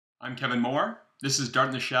I'm Kevin Moore. This is Dart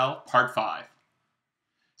in the Shell, Part 5.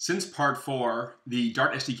 Since Part 4, the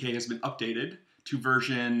Dart SDK has been updated to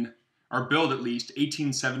version, or build at least,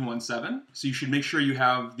 18717. So you should make sure you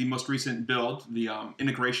have the most recent build, the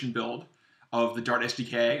integration build of the Dart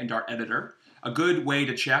SDK and Dart Editor. A good way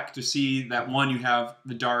to check to see that, one, you have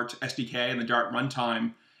the Dart SDK and the Dart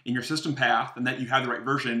runtime in your system path and that you have the right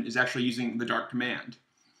version is actually using the Dart command.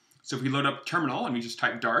 So if we load up terminal and we just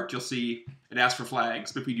type Dart, you'll see it asks for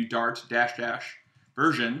flags. But if we do Dart --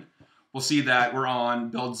 version, we'll see that we're on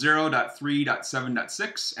build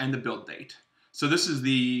 0.3.7.6 and the build date. So this is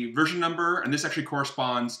the version number, and this actually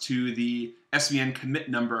corresponds to the SVN commit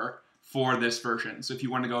number for this version. So if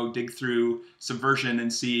you want to go dig through Subversion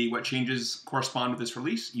and see what changes correspond with this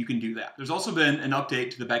release, you can do that. There's also been an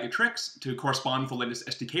update to the bag of tricks to correspond with the latest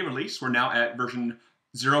SDK release. We're now at version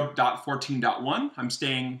 0.14.1. I'm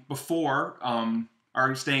staying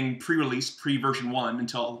staying pre-release, pre-version 1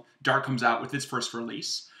 until Dart comes out with its first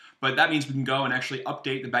release. But that means we can go and actually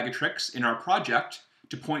update the bag of tricks in our project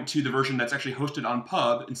to point to the version that's actually hosted on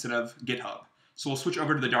Pub instead of GitHub. So we'll switch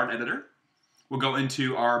over to the Dart editor. We'll go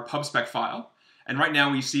into our pub spec file. And right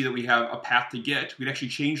now we see that we have a path to Git. We'd actually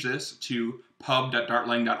change this to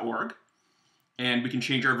pub.dartlang.org. And we can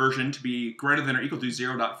change our version to be greater than or equal to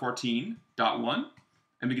 0.14.1.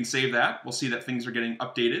 And we can save that. We'll see that things are getting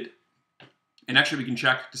updated. And actually we can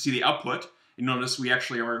check to see the output. You notice we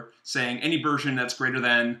actually are saying any version that's greater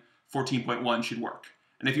than 14.1 should work.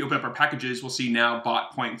 And if you open up our packages, we'll see now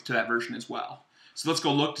bot points to that version as well. So let's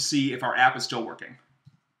go look to see if our app is still working.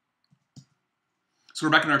 So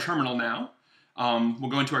we're back in our terminal now.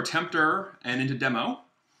 We'll go into our tempter and into demo.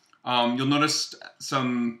 You'll notice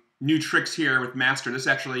some new tricks here with master. This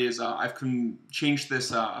actually is, I've changed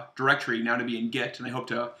this directory now to be in Git, and I hope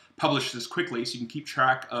to publish this quickly so you can keep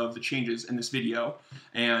track of the changes in this video.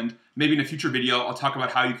 And maybe in a future video, I'll talk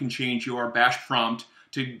about how you can change your bash prompt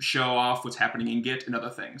to show off what's happening in Git and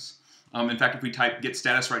other things. In fact, if we type git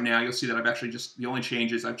status right now, you'll see that I've actually the only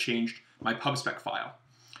change is I've changed my pubspec file.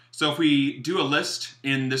 So if we do a list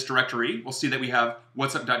in this directory, we'll see that we have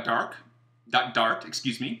whatsup.dart.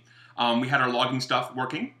 We had our logging stuff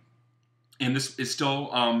working. And this is still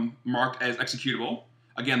marked as executable.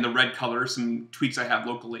 Again, the red color, some tweaks I have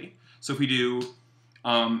locally. So if we do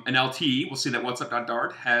an LT, we'll see that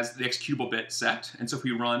whatsup.dart has the executable bit set. And so if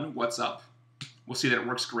we run whatsup, we'll see that it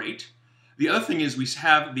works great. The other thing is we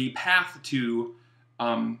have the path to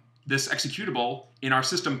this executable in our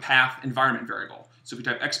system path environment variable. So if we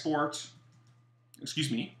type echo,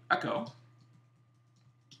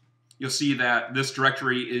 you'll see that this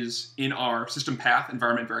directory is in our system path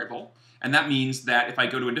environment variable. And that means that if I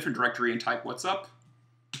go to a different directory and type what's up,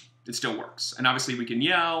 it still works. And obviously we can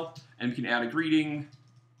yell, and we can add a greeting,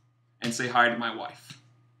 and say hi to my wife.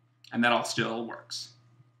 And that all still works.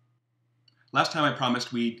 Last time I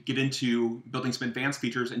promised we'd get into building some advanced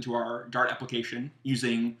features into our Dart application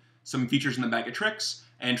using some features in the bag of tricks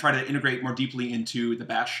and try to integrate more deeply into the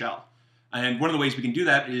bash shell. And one of the ways we can do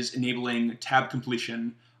that is enabling tab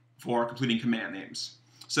completion for completing command names.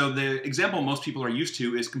 So the example most people are used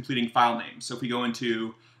to is completing file names. So if we go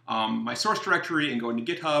into my source directory and go into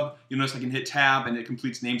GitHub, you'll notice I can hit tab and it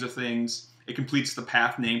completes names of things. It completes the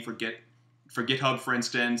path name for GitHub, for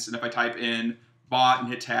instance. And if I type in bot and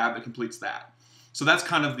hit tab, it completes that. So that's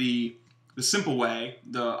kind of the simple way,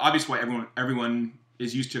 the obvious way everyone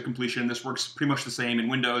is used to completion. This works pretty much the same in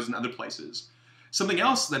Windows and other places. Something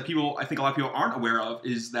else that I think a lot of people aren't aware of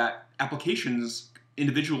is that applications,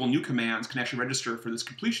 individual new commands can actually register for this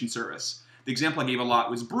completion service. The example I gave a lot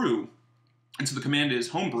was brew. And so the command is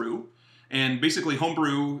homebrew. And basically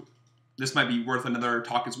homebrew, this might be worth another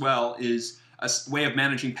talk as well, is a way of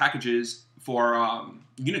managing packages for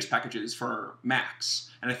Unix packages for Macs.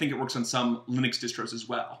 And I think it works on some Linux distros as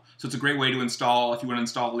well. So it's a great way to install if you want to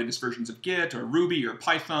install the latest versions of Git or Ruby or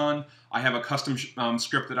Python. I have a custom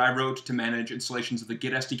script that I wrote to manage installations of the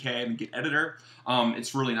Git SDK and the Git editor.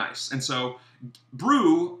 It's really nice. And so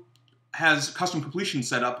Brew has custom completion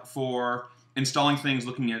set up for installing things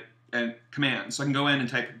looking at commands. So I can go in and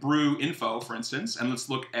type brew info, for instance, and let's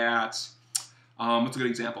look at, what's a good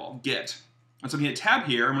example? Git. And so we hit tab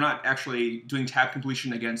here, and we're not actually doing tab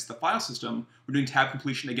completion against the file system. We're doing tab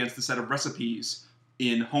completion against the set of recipes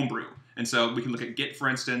in Homebrew. And so we can look at Git, for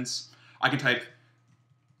instance. I can type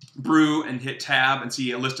brew and hit tab and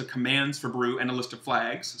see a list of commands for brew and a list of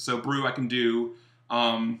flags. So brew I can do,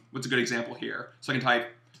 what's a good example here? So I can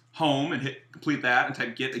type home and hit complete that and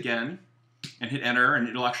type Git again and hit enter, and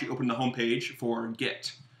it'll actually open the home page for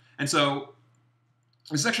Git. And so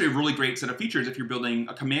this is actually a really great set of features if you're building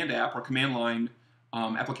a command app or command line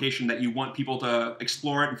application that you want people to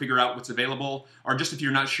explore it and figure out what's available, or just if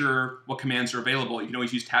you're not sure what commands are available, you can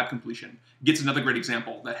always use tab completion. Git's another great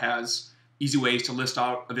example that has easy ways to list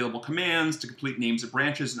out available commands, to complete names of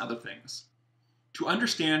branches, and other things. To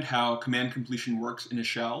understand how command completion works in a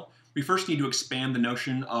shell, we first need to expand the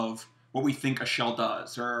notion of what we think a shell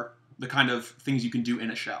does, or the kind of things you can do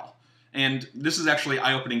in a shell. And this is actually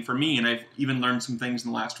eye-opening for me, and I've even learned some things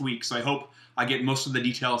in the last week, so I hope I get most of the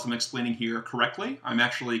details I'm explaining here correctly. I'm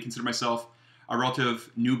actually consider myself a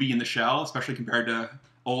relative newbie in the shell, especially compared to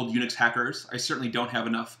old Unix hackers. I certainly don't have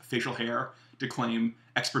enough facial hair to claim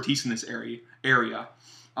expertise in this area.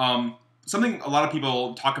 Something a lot of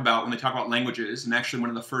people talk about when they talk about languages, and actually one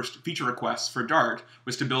of the first feature requests for Dart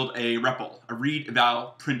was to build a REPL, a read,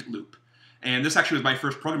 eval, print loop. And this actually was my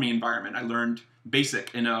first programming environment. I learned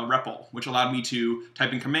BASIC in a REPL, which allowed me to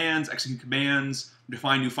type in commands, execute commands,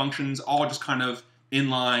 define new functions, all just kind of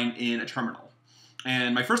inline in a terminal.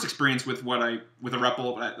 And my first experience with a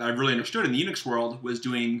REPL that I really understood in the Unix world was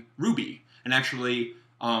doing Ruby. And actually,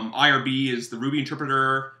 IRB is the Ruby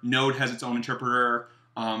interpreter, Node has its own interpreter,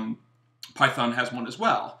 Python has one as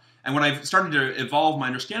well. And what I've started to evolve my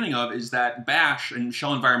understanding of is that Bash and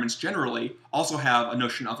shell environments generally also have a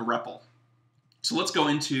notion of a REPL. So let's go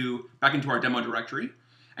back into our demo directory,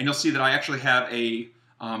 and you'll see that I actually have a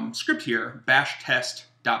script here, bash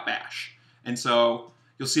test.bash. And so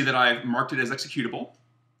you'll see that I've marked it as executable.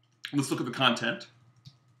 Let's look at the content.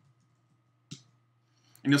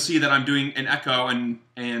 And you'll see that I'm doing an echo and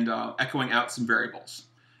echoing out some variables.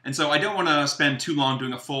 And so I don't want to spend too long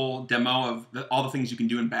doing a full demo of all the things you can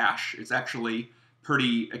do in Bash. It's actually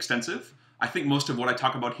pretty extensive. I think most of what I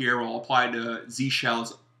talk about here will apply to Z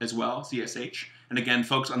shells as well, ZSH. And again,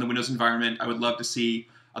 folks on the Windows environment, I would love to see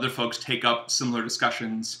other folks take up similar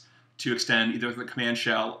discussions to extend either the command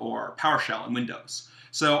shell or PowerShell in Windows.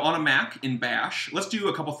 So on a Mac in Bash, let's do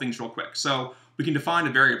a couple things real quick. So we can define a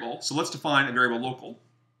variable. So let's define a variable local.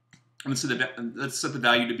 And let's set the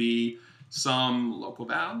value to be some local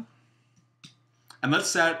val. And let's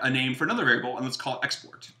set a name for another variable, and let's call it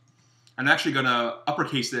export. I'm actually going to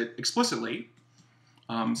uppercase it explicitly.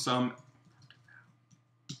 So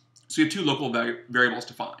we have two local variables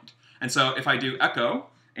defined. And so if I do echo,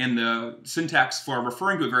 and the syntax for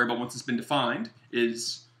referring to a variable once it's been defined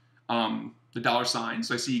is the $sign.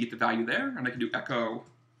 So I see you get the value there, and I can do echo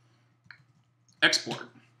export.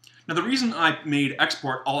 Now the reason I made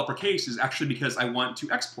export all uppercase is actually because I want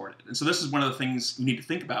to export it. And so this is one of the things you need to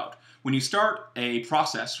think about. When you start a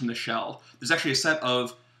process from the shell, there's actually a set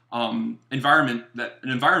of an environment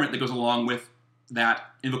that goes along with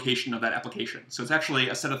that invocation of that application. So it's actually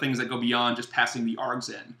a set of things that go beyond just passing the args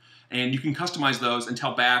in. And you can customize those and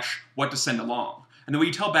tell Bash what to send along. And the way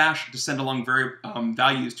you tell Bash to send along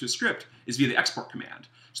values to a script is via the export command.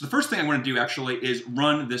 So the first thing I'm going to do actually is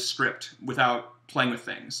run this script without playing with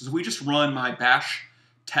things. So we just run my bash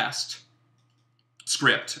test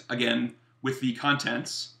script, again, with the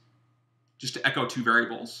contents, just to echo two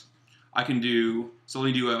variables. I can let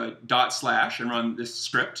me do a // and run this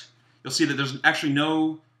script. You'll see that there's actually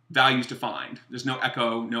no values defined. There's no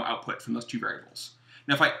echo, no output from those two variables.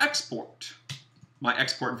 Now if I export my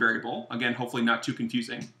export variable, again, hopefully not too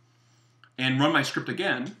confusing, and run my script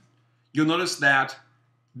again, you'll notice that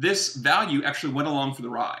this value actually went along for the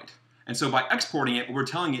ride. And so by exporting it, what we're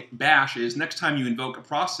telling it, Bash, is next time you invoke a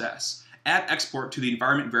process, add export to the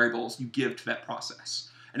environment variables you give to that process.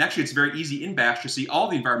 And actually, it's very easy in Bash to see all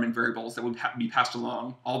the environment variables that would be passed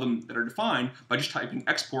along, all of them that are defined, by just typing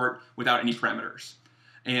export without any parameters.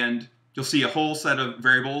 And you'll see a whole set of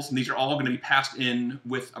variables, and these are all going to be passed in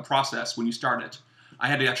with a process when you start it. I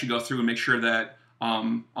had to actually go through and make sure that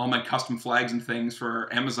all my custom flags and things for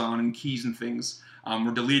Amazon and keys and things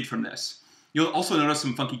were deleted from this. You'll also notice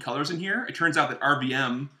some funky colors in here. It turns out that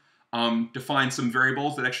RVM defines some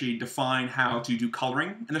variables that actually define how to do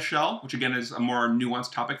coloring in the shell, which again is a more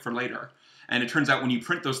nuanced topic for later. And it turns out when you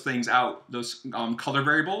print those things out, those color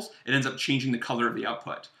variables, it ends up changing the color of the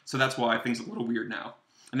output. So that's why things are a little weird now.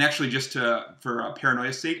 And actually, just for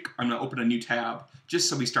paranoia's sake, I'm going to open a new tab just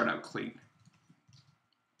so we start out clean.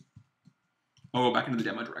 I'll go back into the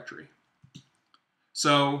demo directory.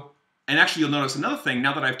 So, and actually you'll notice another thing,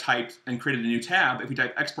 now that I've typed and created a new tab, if we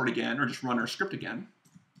type export again, or just run our script again,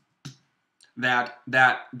 that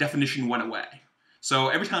definition went away. So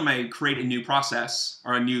every time I create a new process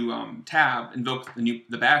or a new tab, invoke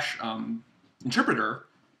the bash interpreter,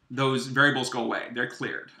 those variables go away. They're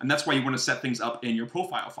cleared. And that's why you want to set things up in your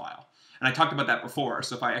profile file. And I talked about that before.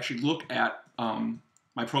 So if I actually look at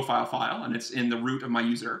my profile file, and it's in the root of my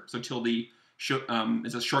user, so tilde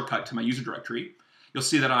is a shortcut to my user directory, you'll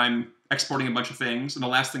see that I'm exporting a bunch of things. And the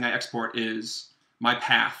last thing I export is my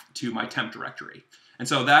path to my temp directory. And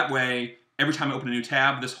so that way, every time I open a new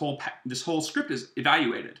tab, this whole script is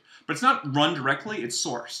evaluated. But it's not run directly, it's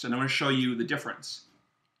sourced. And I'm going to show you the difference.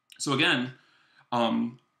 So again,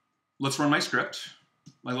 let's run my script,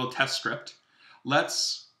 my little test script.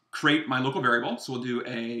 Let's create my local variable. So we'll do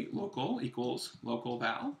a local equals local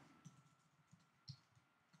val.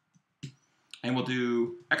 And we'll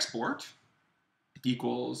do export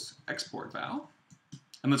equals export val.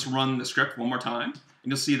 And let's run the script one more time.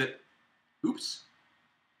 And you'll see that, oops.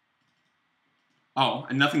 Oh,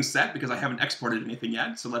 and nothing's set because I haven't exported anything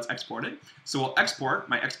yet. So let's export it. So we'll export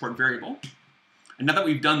my export variable. And now that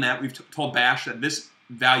we've done that, we've told Bash that this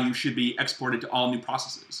value should be exported to all new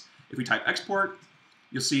processes. If we type export,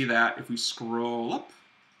 you'll see that if we scroll up,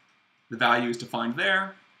 the value is defined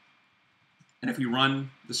there. And if we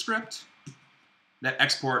run the script, that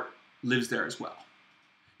export lives there as well.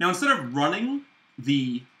 Now, instead of running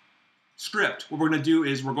the script, what we're going to do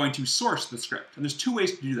is we're going to source the script. And there's two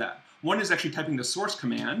ways to do that. One is actually typing the source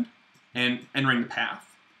command and entering the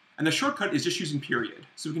path. And the shortcut is just using period.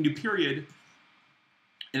 So we can do period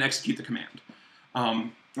and execute the command,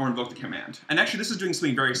 or invoke the command. And actually, this is doing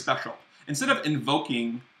something very special. Instead of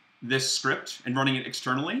invoking this script and running it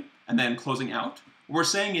externally and then closing out, what we're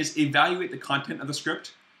saying is evaluate the content of the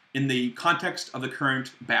script in the context of the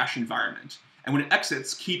current Bash environment. And when it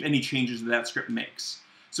exits, keep any changes that script makes.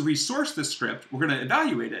 So if we source this script, we're going to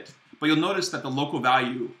evaluate it, but you'll notice that the local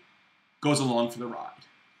value goes along for the ride.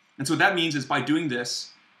 And so what that means is by doing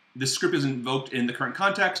this, the script is invoked in the current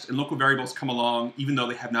context, and local variables come along even though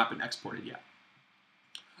they have not been exported yet.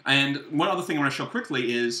 And one other thing I want to show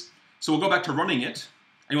quickly is, so we'll go back to running it,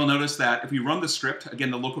 and you'll notice that if we run the script,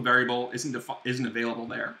 again, the local variable isn't available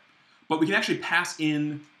there. But we can actually pass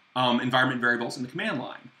in environment variables in the command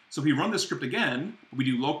line. So if we run the script again, we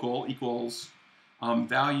do local equals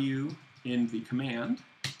value in the command.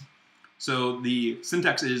 So the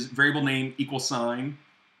syntax is variable name equals sign.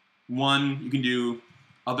 One, you can do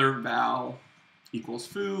other val equals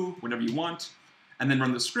foo, whatever you want, and then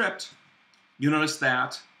run the script. You'll notice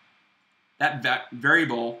that that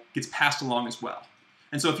variable gets passed along as well.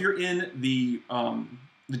 And so if you're in the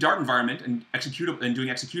Dart environment and doing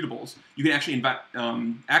executables, you can actually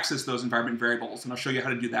access those environment variables, and I'll show you how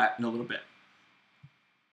to do that in a little bit.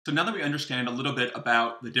 So now that we understand a little bit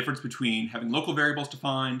about the difference between having local variables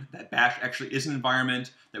defined, that Bash actually is an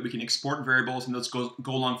environment, that we can export variables and those go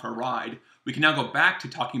along for a ride, we can now go back to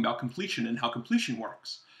talking about completion and how completion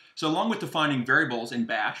works. So along with defining variables in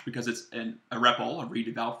Bash, because it's a REPL, a read,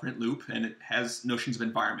 eval, print loop, and it has notions of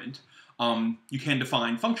environment, you can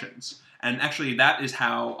define functions. And actually that is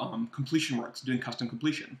how completion works, doing custom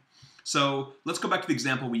completion. So let's go back to the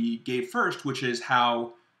example we gave first, which is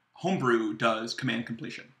how Homebrew does command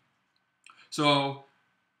completion. So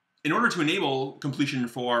in order to enable completion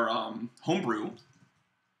for Homebrew,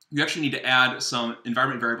 you actually need to add some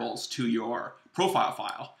environment variables to your profile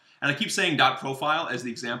file. And I keep saying .profile as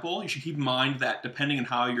the example. You should keep in mind that depending on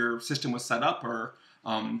how your system was set up or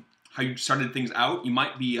how you started things out, you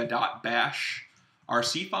might be a .bash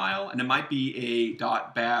RC file, and it might be a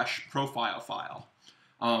 .bash profile file.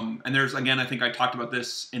 And there's, again, I think I talked about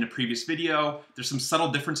this in a previous video. There's some subtle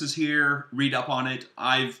differences here. Read up on it.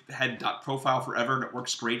 I've had .profile forever, and it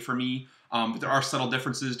works great for me. But there are subtle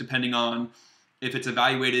differences depending on if it's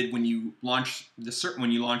evaluated when you launch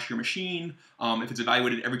your machine, if it's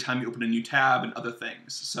evaluated every time you open a new tab, and other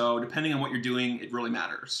things. So depending on what you're doing, it really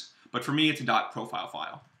matters. But for me, it's a .profile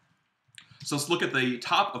file. So let's look at the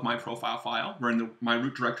top of my profile file. We're in my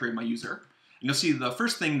root directory of my user. And you'll see the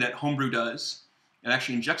first thing that Homebrew does, it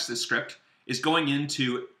actually injects this script, is going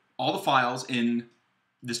into all the files in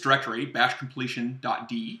this directory,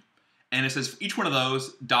 bashcompletion.d, and it says for each one of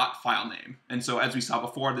those .file name. And so as we saw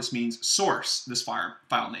before, this means source this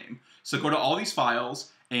file name. So go to all these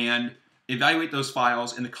files and evaluate those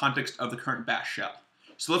files in the context of the current bash shell.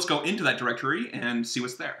 So let's go into that directory and see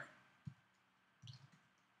what's there.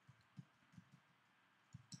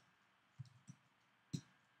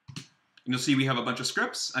 And you'll see we have a bunch of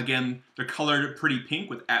scripts. Again, they're colored pretty pink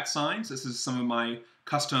with @ signs. This is some of my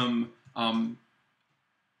custom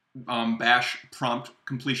bash prompt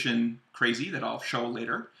completion crazy that I'll show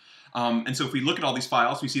later. And so if we look at all these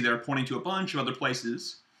files, we see they're pointing to a bunch of other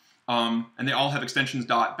places. And they all have extensions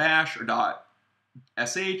 .bash or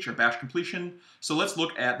 .sh or bash completion. So let's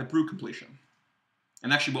look at the brew completion.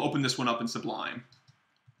 And actually, we'll open this one up in Sublime.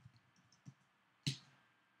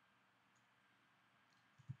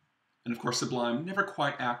 And of course, Sublime never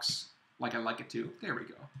quite acts like I like it to. There we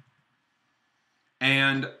go.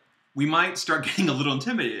 And we might start getting a little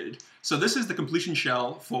intimidated. So this is the completion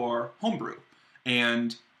shell for Homebrew.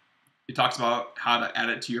 And It talks about how to add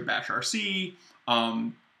it to your bash RC.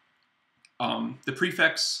 The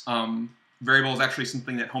prefix variable is actually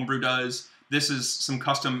something that Homebrew does. This is some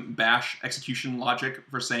custom bash execution logic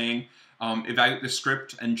for saying evaluate the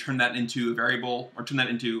script and turn that into a variable or turn that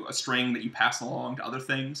into a string that you pass along to other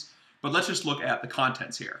things. But let's just look at the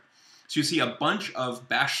contents here. So you see a bunch of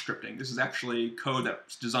bash scripting. This is actually code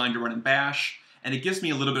that's designed to run in bash, and it gives me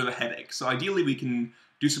a little bit of a headache. So ideally we can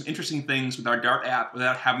do some interesting things with our Dart app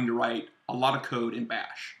without having to write a lot of code in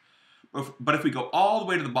bash. But if we go all the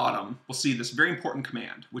way to the bottom, we'll see this very important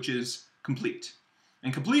command, which is complete.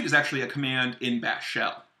 And complete is actually a command in bash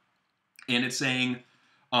shell. And it's saying,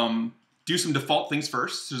 do some default things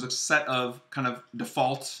first. So there's a set of kind of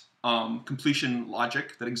default completion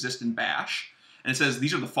logic that exists in bash. And it says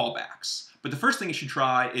these are the fallbacks. But the first thing you should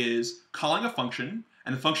try is calling a function,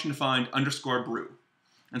 and the function defined _brew.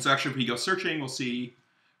 And so actually if we go searching, we'll see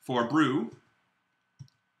for brew,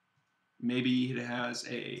 maybe it has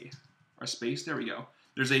a space, there we go.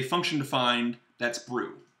 There's a function defined that's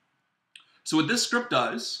brew. So what this script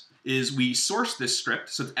does is we source this script,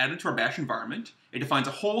 so it's added to our bash environment. It defines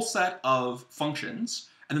a whole set of functions,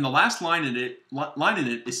 and then the last line in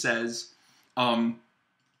it says,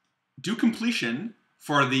 do completion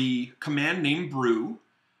for the command named brew.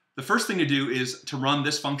 The first thing to do is to run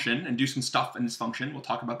this function and do some stuff in this function. We'll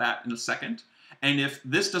talk about that in a second. And if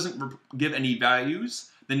this doesn't give any values,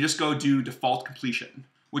 then just go do default completion,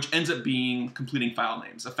 which ends up being completing file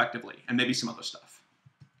names effectively, and maybe some other stuff.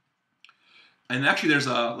 And actually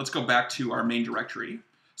let's go back to our main directory.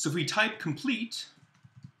 So if we type complete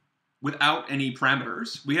without any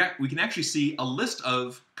parameters, we can actually see a list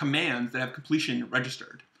of commands that have completion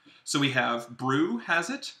registered. So we have brew has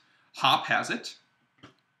it, hop has it,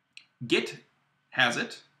 git has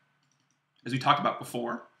it, as we talked about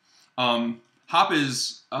before. Hop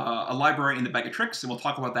is a library in the bag of tricks, and we'll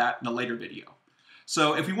talk about that in a later video.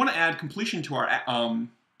 So if we want to add completion to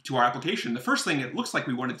our application, the first thing it looks like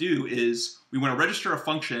we want to do is we want to register a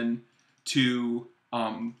function to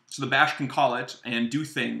so the bash can call it and do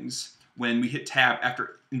things when we hit tab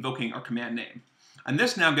after invoking our command name. And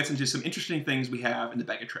this now gets into some interesting things we have in the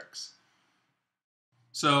bag of tricks.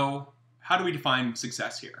 So how do we define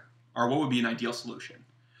success here? Or what would be an ideal solution?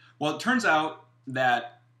 Well, it turns out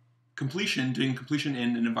that doing completion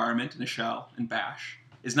in an environment, in a shell, in bash,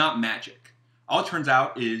 is not magic. All it turns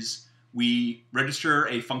out is we register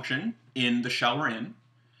a function in the shell we're in,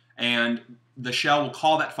 and the shell will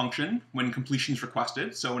call that function when completion is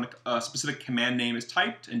requested. So when a specific command name is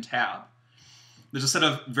typed in tab, there's a set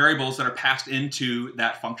of variables that are passed into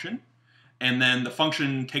that function, and then the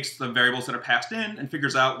function takes the variables that are passed in and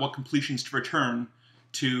figures out what completions to return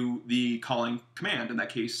to the calling command, in that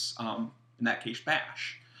case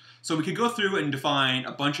bash. So we could go through and define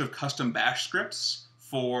a bunch of custom bash scripts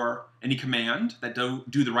for any command that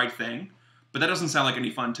do the right thing, but that doesn't sound like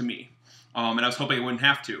any fun to me. And I was hoping I wouldn't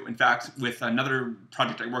have to. In fact, with another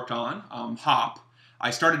project I worked on, Hop,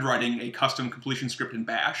 I started writing a custom completion script in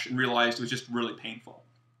bash and realized it was just really painful.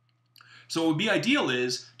 So what would be ideal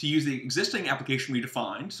is to use the existing application we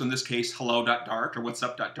defined, so in this case hello.dart or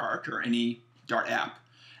whatsup.dart or any Dart app,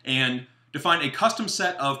 and define a custom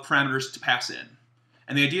set of parameters to pass in.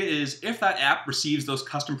 And the idea is if that app receives those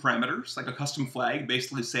custom parameters, like a custom flag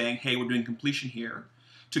basically saying, hey, we're doing completion here,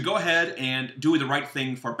 to go ahead and do the right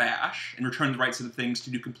thing for bash and return the right set of things to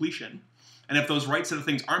do completion. And if those right set of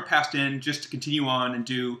things aren't passed in, just to continue on and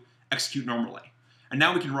do execute normally. And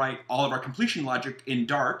now we can write all of our completion logic in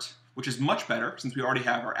Dart, which is much better since we already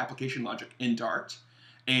have our application logic in Dart,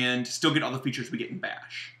 and still get all the features we get in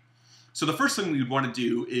bash. So the first thing we would want to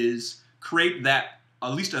do is create that,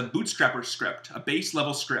 at least a bootstrapper script, a base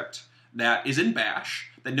level script that is in bash,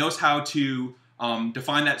 that knows how to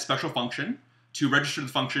define that special function, to register the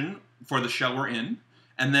function for the shell we're in,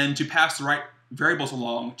 and then to pass the right variables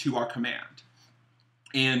along to our command.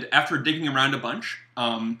 And after digging around a bunch,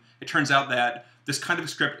 it turns out that this kind of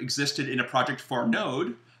script existed in a project for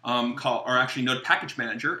Node, actually Node Package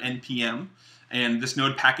Manager, NPM, and this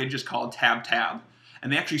Node package is called tab.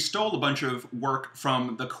 And they actually stole a bunch of work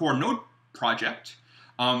from the core Node project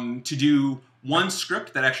to do one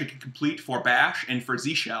script that actually can complete for bash and for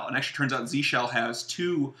Z-Shell. And actually turns out Z-Shell has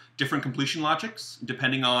two different completion logics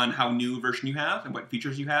depending on how new version you have and what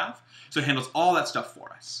features you have. So it handles all that stuff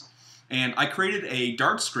for us. And I created a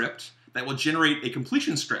Dart script that will generate a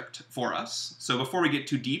completion script for us. So before we get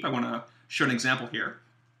too deep, I want to show an example here.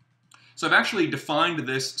 So I've actually defined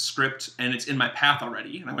this script, and it's in my path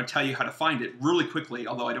already, and I'm going to tell you how to find it really quickly,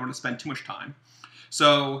 although I don't want to spend too much time.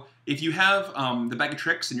 So if you have the bag of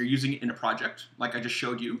tricks and you're using it in a project, like I just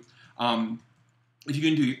showed you, if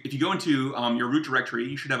you go into your root directory,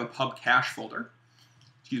 you should have a pub cache folder.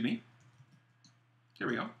 Excuse me. There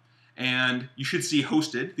we go. And you should see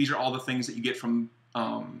hosted. These are all the things that you get from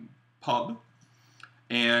pub.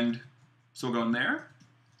 And so we'll go in there,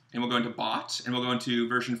 and we'll go into bot, and we'll go into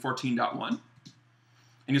version 14.1. And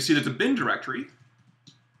you'll see there's a bin directory.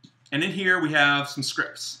 And in here we have some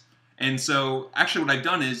scripts. And so actually what I've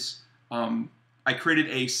done is I created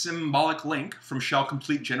a symbolic link from shell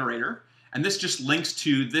complete generator. And this just links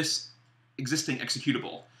to this existing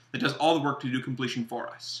executable that does all the work to do completion for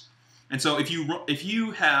us. And so if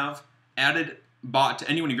you have added bot to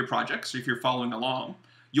any one of your projects, or if you're following along,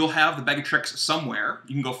 you'll have the bag of tricks somewhere.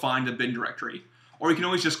 You can go find the bin directory. Or you can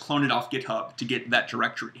always just clone it off GitHub to get that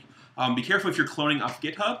directory. Be careful if you're cloning off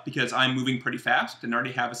GitHub, because I'm moving pretty fast and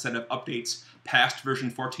already have a set of updates past version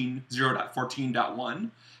 0.14.1.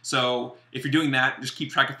 So if you're doing that, just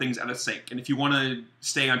keep track of things out of sync. And if you want to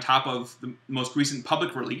stay on top of the most recent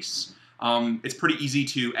public release, it's pretty easy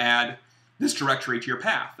to add this directory to your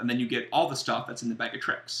path, and then you get all the stuff that's in the bag of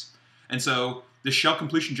tricks. And so the shell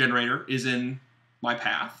completion generator is in my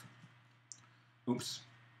path. Oops.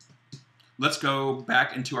 Let's go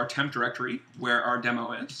back into our temp directory where our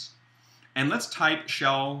demo is. And let's type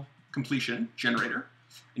shell completion generator.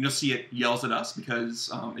 And you'll see it yells at us because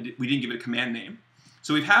we didn't give it a command name.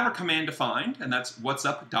 So we've had our command defined, and that's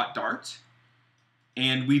whatsup.dart.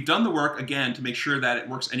 And we've done the work, again, to make sure that it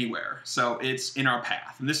works anywhere. So it's in our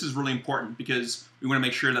path. And this is really important because we want to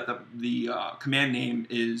make sure that the command name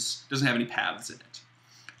doesn't have any paths in it.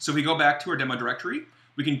 So if we go back to our demo directory,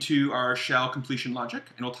 we can do our shell completion logic,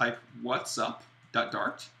 and we'll type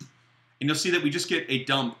whatsup.dart. And you'll see that we just get a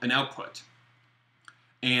dump, an output.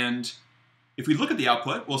 And if we look at the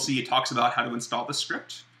output, we'll see it talks about how to install the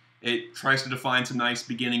script. It tries to define some nice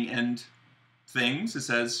beginning-end things. It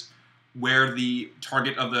says where the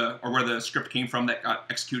target of where the script came from that got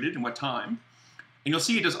executed and what time. And you'll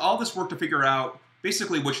see it does all this work to figure out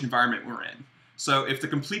basically which environment we're in. So if the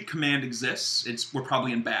complete command exists, we're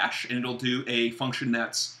probably in bash, and it'll do a function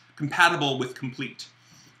that's compatible with complete.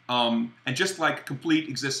 And just like complete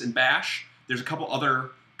exists in bash, there's a couple other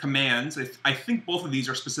commands. I think both of these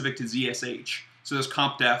are specific to ZSH. So there's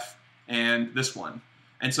compdef and this one.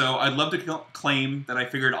 And so I'd love to claim that I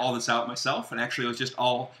figured all this out myself, and actually it was just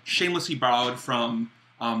all shamelessly borrowed from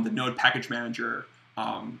the Node Package Manager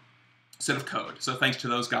set of code. So thanks to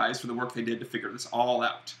those guys for the work they did to figure this all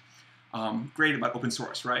out. Great about open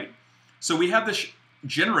source, right? So we have this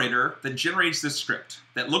generator that generates this script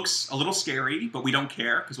that looks a little scary, but we don't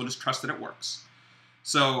care because we'll just trust that it works.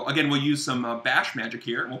 So again, we'll use some bash magic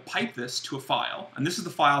here, and we'll pipe this to a file. And this is the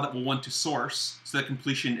file that we'll want to source so that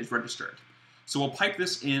completion is registered. So we'll pipe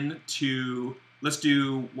this into, let's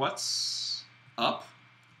do what's up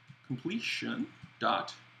completion.sh.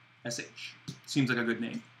 Seems like a good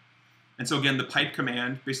name. And so again, the pipe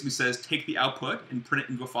command basically says take the output and print it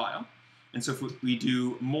into a file. And so if we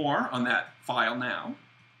do more on that file now,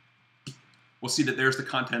 we'll see that there's the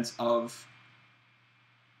contents of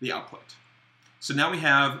the output. So now we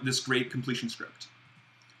have this great completion script.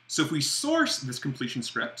 So if we source this completion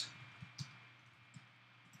script,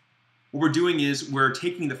 what we're doing is we're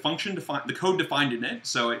taking the function the code defined in it,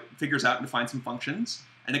 so it figures out and defines some functions,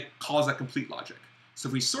 and it calls that complete logic. So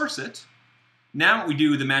if we source it, now we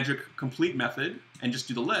do the magic complete method and just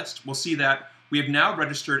do the list, we'll see that we have now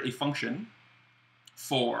registered a function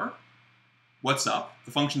for what's up.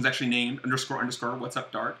 The function is actually named __ what's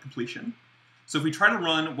up dart completion. So if we try to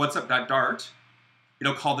run what's up.dart,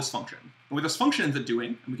 it'll call this function. And what this function ends up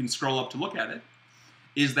doing, and we can scroll up to look at it,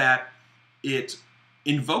 is that it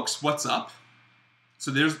invokes what's up.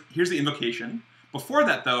 So here's the invocation. Before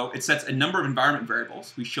that, though, it sets a number of environment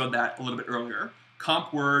variables. We showed that a little bit earlier.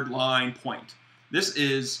 Comp, word, line, point. This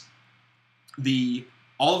is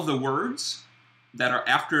all of the words that are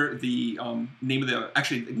after the name of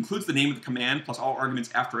actually it includes the name of the command plus all arguments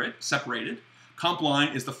after it, separated. Comp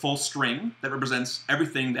line is the full string that represents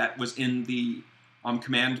everything that was in the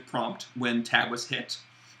command prompt when tab was hit.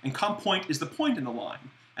 And comp point is the point in the line.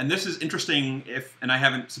 And this is interesting and I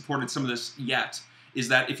haven't supported some of this yet, is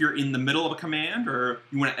that if you're in the middle of a command or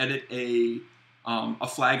you want to edit a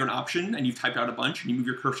flag or an option and you've typed out a bunch and you move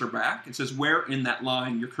your cursor back, it says where in that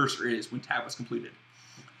line your cursor is when tab was completed.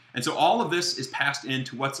 And so all of this is passed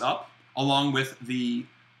into what's up along with the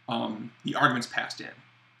arguments passed in.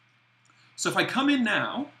 So if I come in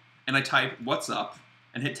now and I type what's up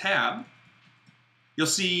and hit tab, you'll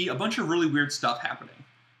see a bunch of really weird stuff happening.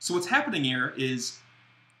 So what's happening here is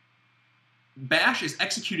bash is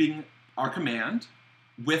executing our command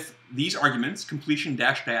with these arguments, completion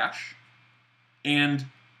 -- and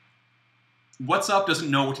what's up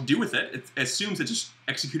doesn't know what to do with it. It assumes it's just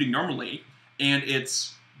executing normally, and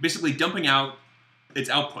it's basically dumping out its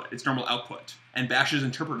output, its normal output, and bash is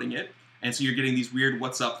interpreting it, and so you're getting these weird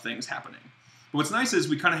what's up things happening. But what's nice is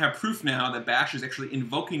we kind of have proof now that bash is actually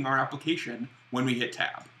invoking our application when we hit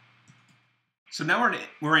tab. So now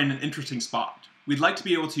we're in an interesting spot. We'd like to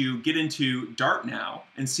be able to get into Dart now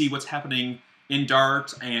and see what's happening in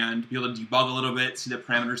Dart and be able to debug a little bit, see the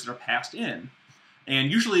parameters that are passed in. And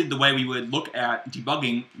usually the way we would look at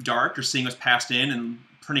debugging Dart, or seeing what's passed in and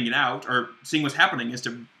printing it out, or seeing what's happening, is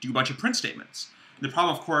to do a bunch of print statements. And the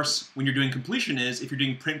problem, of course, when you're doing completion is, if you're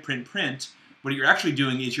doing print, print, print, what you're actually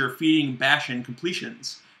doing is you're feeding bash in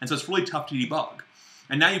completions. And so it's really tough to debug.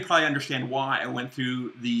 And now you probably understand why I went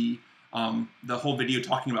through the whole video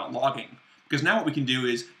talking about logging. Because now what we can do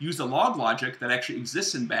is use the log logic that actually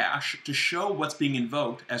exists in bash to show what's being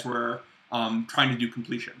invoked as we're trying to do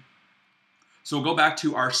completion. So we'll go back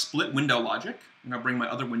to our split window logic. I'm going to bring my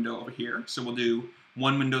other window over here. So we'll do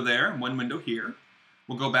one window there, one window here.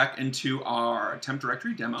 We'll go back into our temp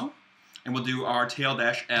directory demo, and we'll do our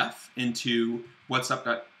tail-f into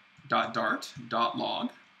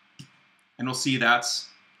what'sup.dart.log, and we'll see that's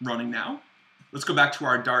running now. Let's go back to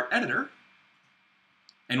our Dart editor,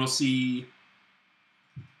 and we'll see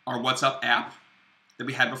our what'sup app that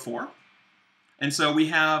we had before. And so we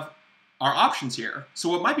have our options here. So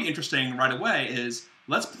what might be interesting right away is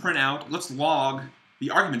let's log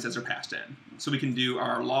the arguments as they're passed in. So we can do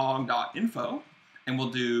our log.info, and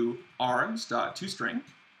we'll do args.toString.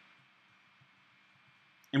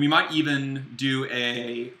 And we might even do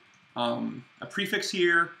a prefix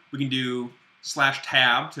here. We can do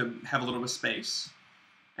 /tab to have a little bit of space.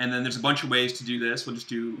 And then there's a bunch of ways to do this. We'll just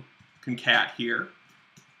do concat here.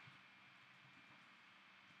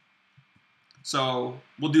 So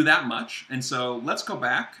we'll do that much. And so let's go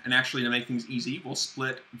back, and actually, to make things easy, we'll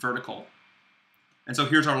split vertical. And so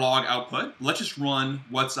here's our log output. Let's just run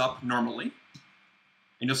what'sup normally.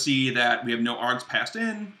 And you'll see that we have no args passed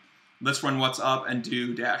in. Let's run what'sup and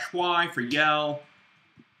do -y for yell,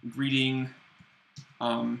 greeting.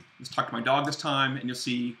 Let's talk to my dog this time, and you'll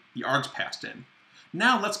see the args passed in.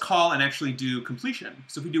 Now let's call and actually do completion.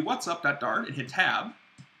 So if we do what'sup.dart and hit tab,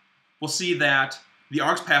 we'll see that the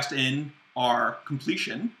args passed in are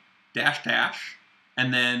completion, --,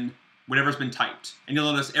 and then whatever's been typed. And you'll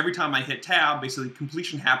notice every time I hit tab, basically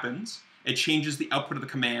completion happens, it changes the output of the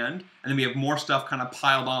command, and then we have more stuff kind of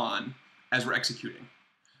piled on as we're executing.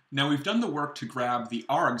 Now we've done the work to grab the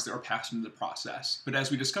args that are passed into the process, but as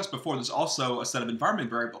we discussed before, there's also a set of environment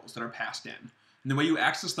variables that are passed in. And the way you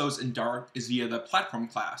access those in Dart is via the platform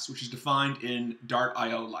class, which is defined in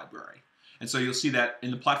Dart.io library. And so you'll see that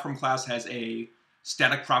in the platform class has a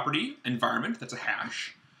static property environment that's a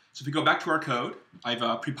hash. So if we go back to our code,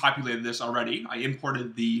 I've pre-populated this already. I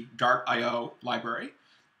imported the Dart.io library,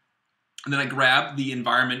 and then I grabbed the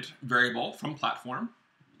environment variable from platform.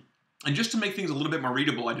 And just to make things a little bit more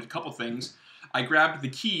readable, I did a couple things. I grabbed the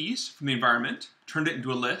keys from the environment, turned it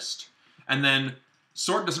into a list, and then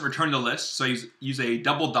sort doesn't return the list, so I use a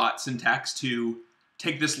double dot syntax to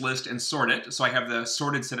take this list and sort it. So I have the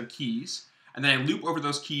sorted set of keys, and then I loop over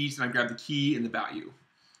those keys, and I grab the key and the value.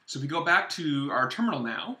 So if we go back to our terminal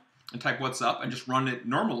now and type what'sup and just run it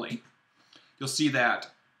normally, you'll see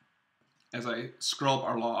that as I scroll up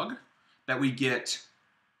our log, that we get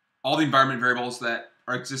all the environment variables that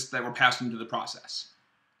were passed into the process.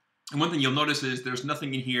 And one thing you'll notice is there's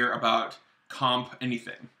nothing in here about comp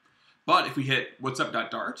anything. But if we hit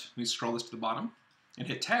what'sup.dart, let me scroll this to the bottom, and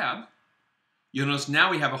hit tab, you'll notice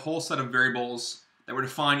now we have a whole set of variables that were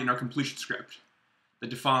defined in our completion script that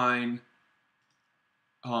define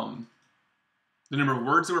the number of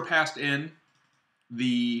words that were passed in,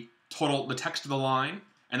 the text of the line,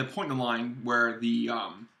 and the point in the line where the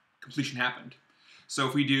completion happened. So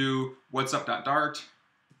if we do what'sup.dart,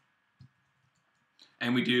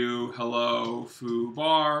 and we do hello foo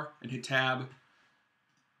bar, and hit tab,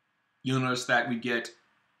 you'll notice that we get,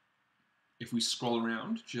 if we scroll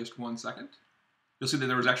around just 1 second, you'll see that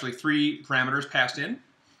there was actually 3 parameters passed in,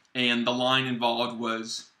 and the line involved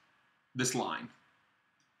was this line.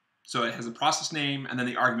 So it has a process name and then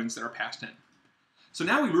the arguments that are passed in. So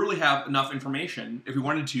now we really have enough information if we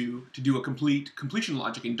wanted to do a completion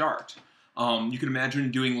logic in Dart. You could imagine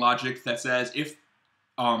doing logic that says if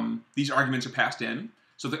these arguments are passed in,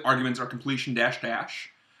 so the arguments are completion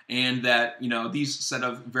 --, and that these set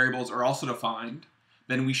of variables are also defined,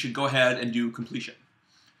 then we should go ahead and do completion.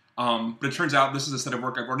 But it turns out this is a set of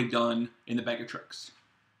work I've already done in the Bag of Tricks.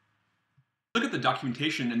 Look at the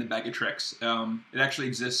documentation in the Bag of Tricks. It actually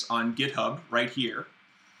exists on GitHub right here.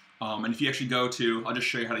 And if you actually go to, I'll just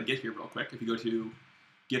show you how to get here real quick. If you go to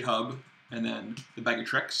GitHub and then the bag of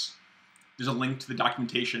tricks. There's a link to the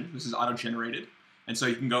documentation. This is auto-generated. And so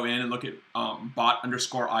you can go in and look at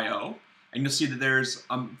bot_io, and you'll see that there's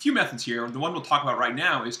a few methods here. The one we'll talk about right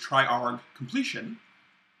now is try completion.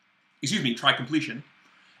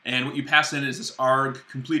 And what you pass in is this arg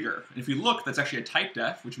completer. And if you look, that's actually a type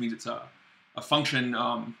def, which means it's a function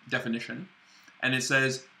definition. And it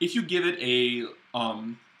says if you give it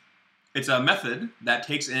it's a method that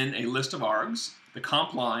takes in a list of args, the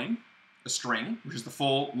comp line, a string, which is the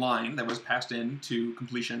full line that was passed in to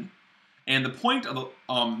completion, and the point of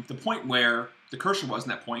the point where the cursor was in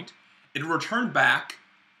that point, it'll return back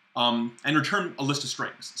and return a list of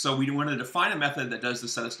strings. So we want to define a method that does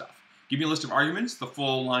this set of stuff. Give me a list of arguments, the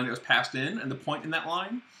full line that was passed in, and the point in that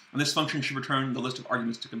line, and this function should return the list of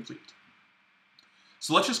arguments to complete.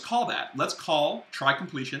 So let's just call that. Let's call try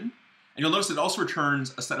completion, and you'll notice it also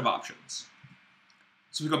returns a set of options.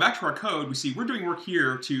 So if we go back to our code, we see we're doing work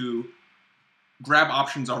here to grab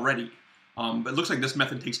options already, but it looks like this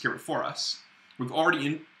method takes care of it for us. We've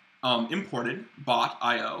already imported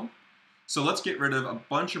bot.io, so let's get rid of a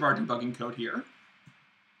bunch of our debugging code here.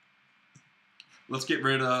 Let's get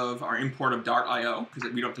rid of our import of Dart.io,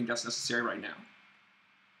 because we don't think that's necessary right now.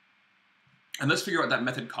 And let's figure out what that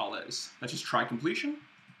method call is. That's just try completion,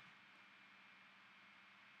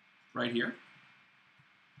 right here.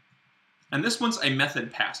 And this one's a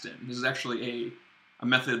method passed in. This is actually a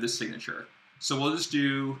method of this signature. So we'll just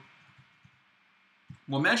do,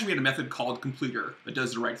 well, imagine we had a method called completer that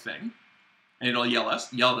does the right thing, and it'll yell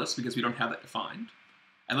at us because we don't have that defined.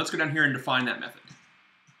 And let's go down here and define that method.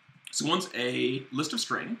 So once a list of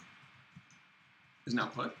string is an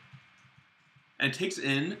output, and it takes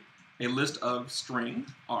in a list of string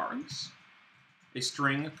args, a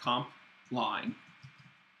string comp line,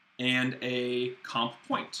 and a comp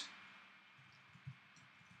point.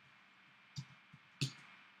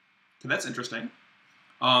 So that's interesting.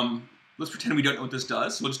 Let's pretend we don't know what this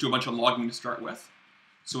does. So we'll just do a bunch of logging to start with.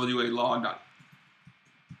 So we'll do a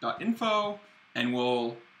log.info, and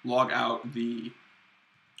we'll log out the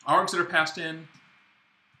args that are passed in,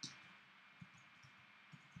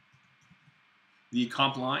 the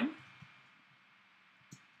comp line,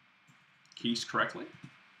 keys correctly,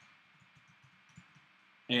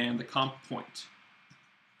 and the comp point.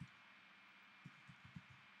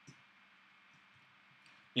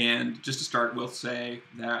 And just to start, we'll say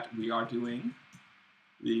that we are doing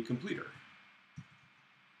the completer.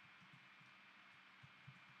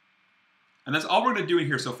 And that's all we're going to do in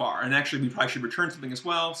here so far. And actually, we probably should return something as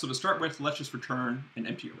well. So to start with, let's just return an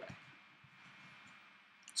empty array.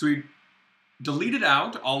 So we deleted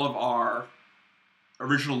out all of our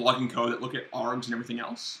original logging code that look at args and everything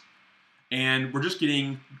else. And we're just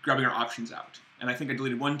grabbing our options out. And I think I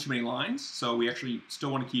deleted one too many lines. So we actually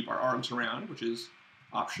still want to keep our args around, which is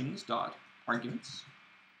options.arguments.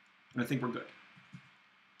 And I think we're good.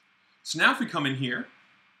 So now if we come in here,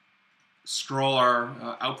 scroll our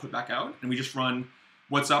output back out, and we just run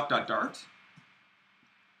what'sup.dart,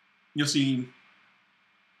 you'll see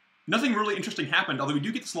nothing really interesting happened, although we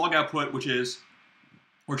do get this log output, which is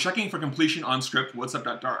we're checking for completion on script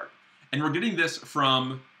what'sup.dart, and we're getting this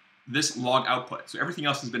from this log output. So everything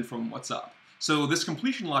else has been from what'sup. So this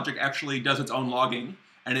completion logic actually does its own logging,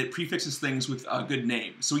 and it prefixes things with a good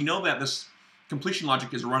name. So we know that this completion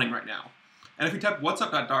logic is running right now. And if we type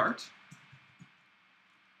what'sup.dart,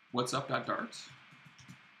 what'sup.dart.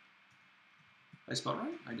 Did I spell it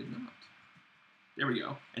right? I did not. There we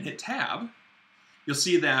go. And hit tab. You'll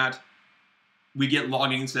see that we get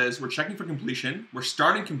logging and says we're checking for completion. We're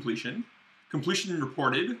starting completion. Completion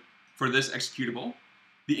reported for this executable.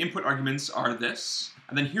 The input arguments are this.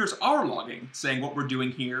 And then here's our logging saying what we're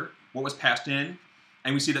doing here, what was passed in.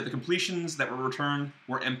 And we see that the completions that were returned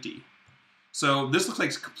were empty. So this looks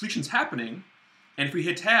like completion's happening. And if we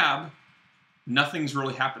hit tab, nothing's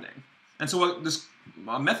really happening. And so what this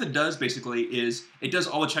method does basically is it does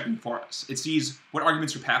all the checking for us. It sees what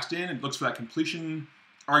arguments are passed in, it looks for that completion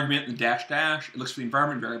argument, the dash dash, it looks for the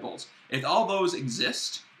environment variables. If all those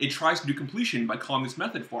exist, it tries to do completion by calling this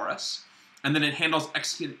method for us, and then it handles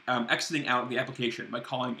exiting out the application by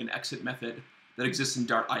calling an exit method that exists in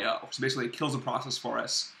Dart.io. So basically it kills the process for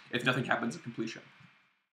us if nothing happens at completion.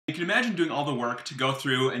 You can imagine doing all the work to go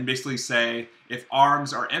through and basically say, if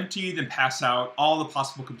args are empty, then pass out all the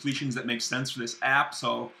possible completions that make sense for this app.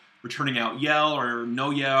 So returning out yell or no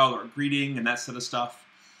yell or greeting and that sort of stuff.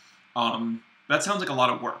 That sounds like a lot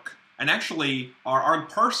of work. And actually, our arg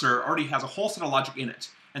parser already has a whole set of logic in it.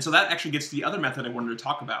 And so that actually gets to the other method I wanted to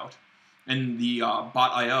talk about in the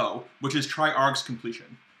bot.io, which is try args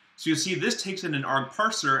completion. So you'll see this takes in an arg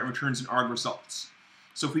parser and returns an arg results.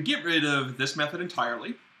 So if we get rid of this method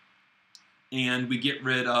entirely, and we get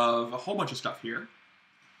rid of a whole bunch of stuff here.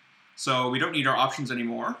 So we don't need our options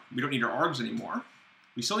anymore. We don't need our args anymore.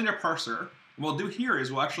 We still need our parser. And what we'll do here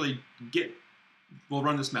is we'll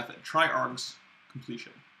run this method, try args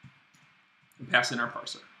completion, and pass in our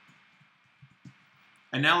parser.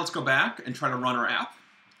 And now let's go back and try to run our app.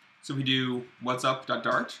 So if we do what's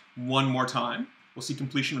up.dart one more time, we'll see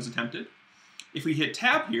completion was attempted. If we hit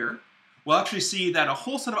tab here, we'll actually see that a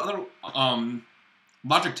whole set of other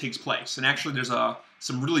logic takes place. And actually there's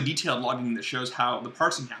some really detailed logging that shows how the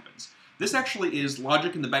parsing happens. This actually is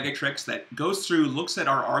logic in the bag of tricks that goes through, looks at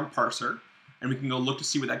our arg parser, and we can go look to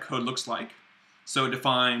see what that code looks like. So it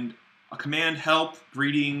defined a command, help,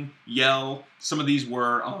 greeting, yell. Some of these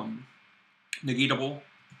were negatable.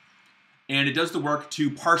 And it does the work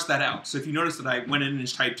to parse that out. So if you notice that I went in and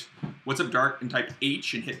just typed what's up dart and typed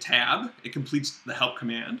H and hit tab, it completes the help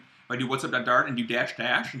command. If I do what's up dart and do dash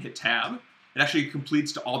dash and hit tab, it actually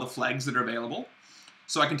completes to all the flags that are available.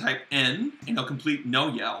 So I can type N and it'll complete no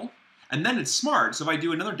yell. And then it's smart. So if I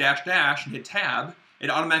do another dash dash and hit tab, it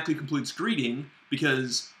automatically completes greeting,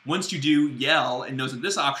 because once you do yell, it knows that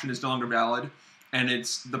this option is no longer valid, and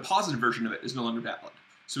it's the positive version of it is no longer valid.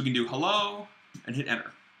 So we can do hello and hit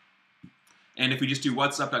enter. And if we just do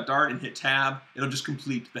what's up.dart and hit tab, it'll just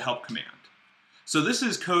complete the help command. So this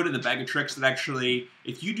is code in the bag of tricks that actually,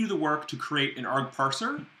 if you do the work to create an arg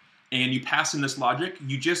parser and you pass in this logic,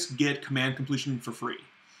 you just get command completion for free.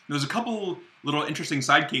 There's a couple little interesting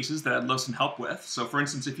side cases that I'd love some help with. So for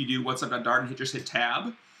instance, if you do what's up.dart and just hit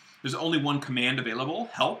tab, there's only one command available,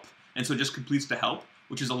 help, and so it just completes to help,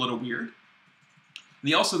 which is a little weird.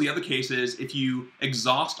 And also the other case is if you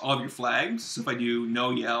exhaust all of your flags, so if I do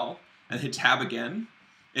no yell and hit tab again,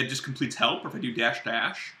 it just completes help, or if I do dash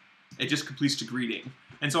dash, it just completes to greeting.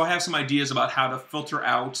 And so I have some ideas about how to filter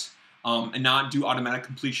out and not do automatic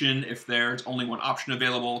completion if there's only one option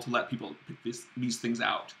available, to let people pick these things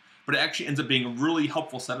out. But it actually ends up being a really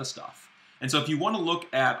helpful set of stuff. And so if you want to look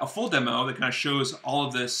at a full demo that kind of shows all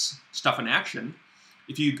of this stuff in action,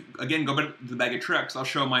 if you, again, go back to the bag of tricks, I'll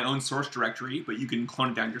show my own source directory, but you can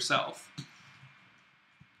clone it down yourself.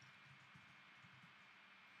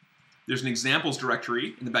 There's an examples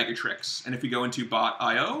directory in the bag of tricks. And if we go into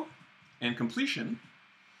bot.io and completion,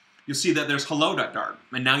 you'll see that there's hello.dart.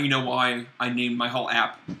 And now you know why I named my whole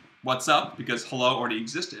app what's up, because hello already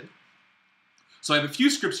existed. So I have a few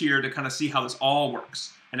scripts here to kind of see how this all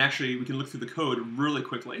works. And actually, we can look through the code really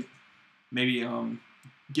quickly. Maybe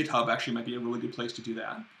GitHub actually might be a really good place to do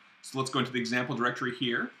that. So let's go into the example directory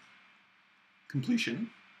here, completion.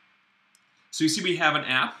 So you see we have an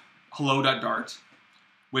app, hello.dart,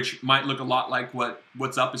 which might look a lot like what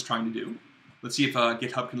what's up is trying to do. Let's see if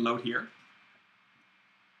GitHub can load here.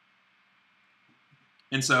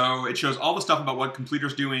 And so it shows all the stuff about what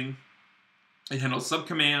completer's doing. It handles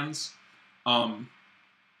subcommands.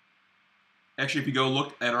 Actually, if you go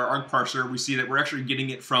look at our arg parser, we see that we're actually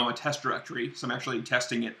getting it from a test directory. So I'm actually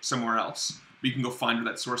testing it somewhere else. But you can go find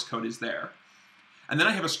where that source code is there. And then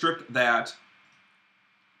I have a script that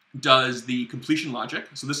does the completion logic.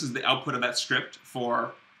 So this is the output of that script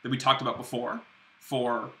that we talked about before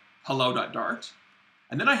for hello.dart.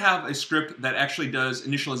 And then I have a script that actually does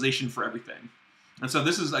initialization for everything. And so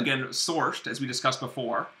this is, again, sourced, as we discussed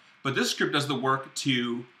before. But this script does the work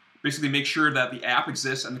to basically make sure that the app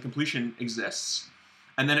exists and the completion exists.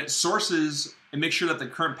 And then it sources and makes sure that the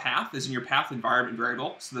current path is in your path environment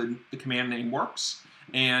variable, so the command name works.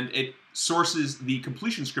 And it sources the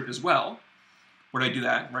completion script as well. Where do I do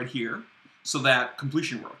that? Right here. So that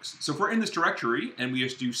completion works. So if we're in this directory and we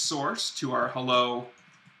just do source to our hello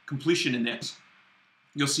completion init,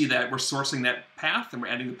 you'll see that we're sourcing that path and we're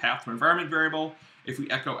adding the path to our environment variable. If we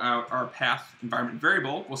echo out our path environment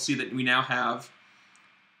variable, we'll see that we now have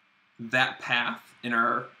that path in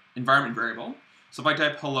our environment variable. So if I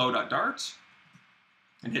type hello.dart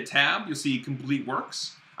and hit tab, you'll see complete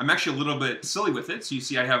works. I'm actually a little bit silly with it, so you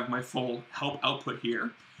see I have my full help output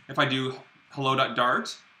here. If I do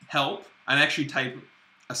hello.dart, help, I actually type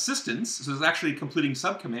assistance, so it's actually completing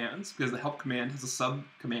subcommands, because the help command has a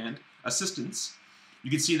subcommand, assistance. You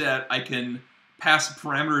can see that I can pass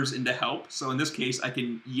parameters into help. So in this case, I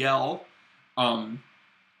can yell.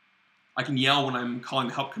 I can yell when I'm calling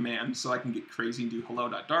the help command, so I can get crazy and do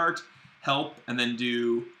hello.dart, help, and then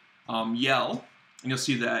do yell. And you'll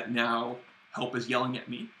see that now help is yelling at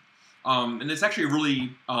me. And it's actually a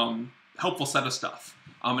really helpful set of stuff.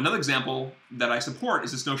 Another example that I support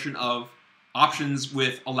is this notion of options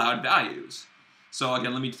with allowed values. So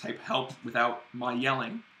again, let me type help without my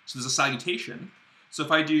yelling. So there's a salutation. So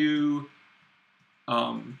if I do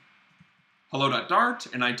hello.dart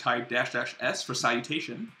and I type --s for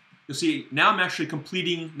salutation, you'll see now I'm actually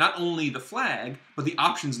completing not only the flag, but the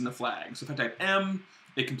options in the flag. So if I type M,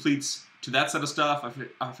 it completes to that set of stuff.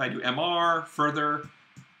 If I do MR, further,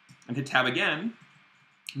 and hit tab again,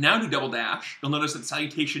 now do double dash, you'll notice that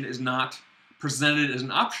salutation is not presented as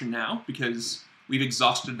an option now because we've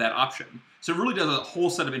exhausted that option. So it really does a whole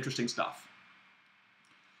set of interesting stuff.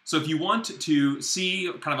 So if you want to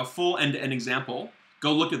see kind of a full end-to-end example,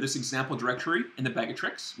 go look at this example directory in the bag of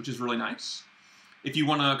tricks, which is really nice. If you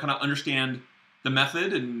want to kind of understand the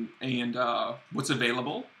method and what's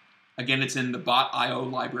available, again, it's in the bot.io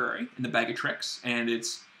library in the bag of tricks, and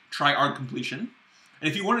it's try arg completion. And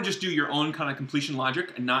if you want to just do your own kind of completion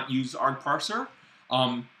logic and not use arg parser,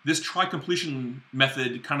 this try completion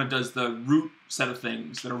method kind of does the root set of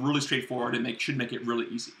things that are really straightforward and should make it really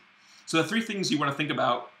easy. So the three things you want to think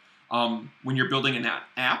about when you're building an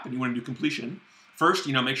app and you want to do completion: first,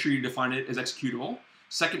 make sure you define it as executable.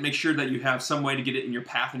 Second, make sure that you have some way to get it in your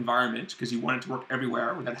path environment because you want it to work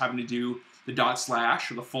everywhere without having to do the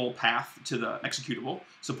 // or the full path to the executable.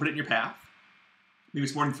 So put it in your path. Maybe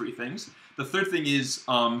it's more than three things. The third thing is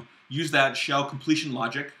use that shell completion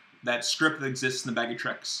logic, that script that exists in the bag of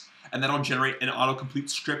tricks, and that'll generate an autocomplete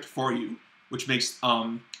script for you, which makes,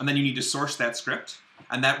 and then you need to source that script,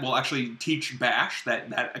 and that will actually teach Bash that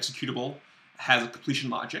executable has a completion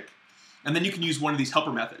logic. And then you can use one of these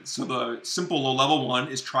helper methods. So the simple low-level one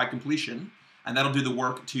is try completion, and that'll do the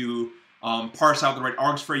work to parse out the right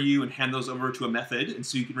args for you and hand those over to a method, and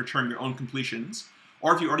so you can return your own completions.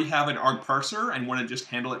 Or if you already have an arg parser and want to just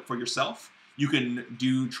handle it for yourself, you can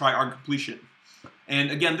do try arg completion. And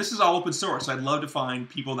again, this is all open source, so I'd love to find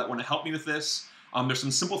people that want to help me with this. There's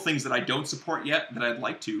some simple things that I don't support yet that I'd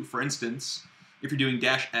like to. For instance, if you're doing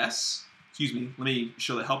 -s, excuse me, let me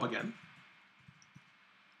show the help again.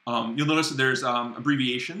 You'll notice that there's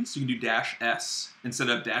abbreviations, so you can do -s instead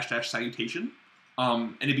of -- salutation.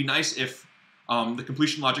 And it'd be nice if the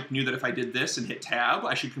completion logic knew that if I did this and hit tab,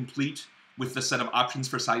 I should complete with the set of options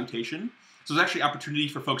for salutation. So there's actually opportunity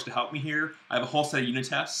for folks to help me here. I have a whole set of unit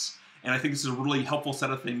tests, and I think this is a really helpful set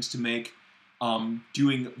of things to make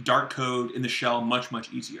doing Dart code in the shell much,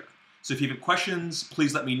 much easier. So if you have questions,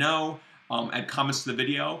 please let me know. Add comments to the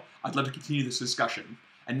video. I'd love to continue this discussion.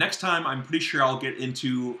 And next time, I'm pretty sure I'll get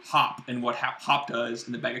into hop and what hop does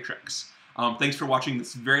in the bag of tricks. Thanks for watching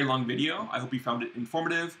this very long video. I hope you found it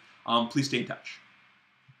informative. Please stay in touch.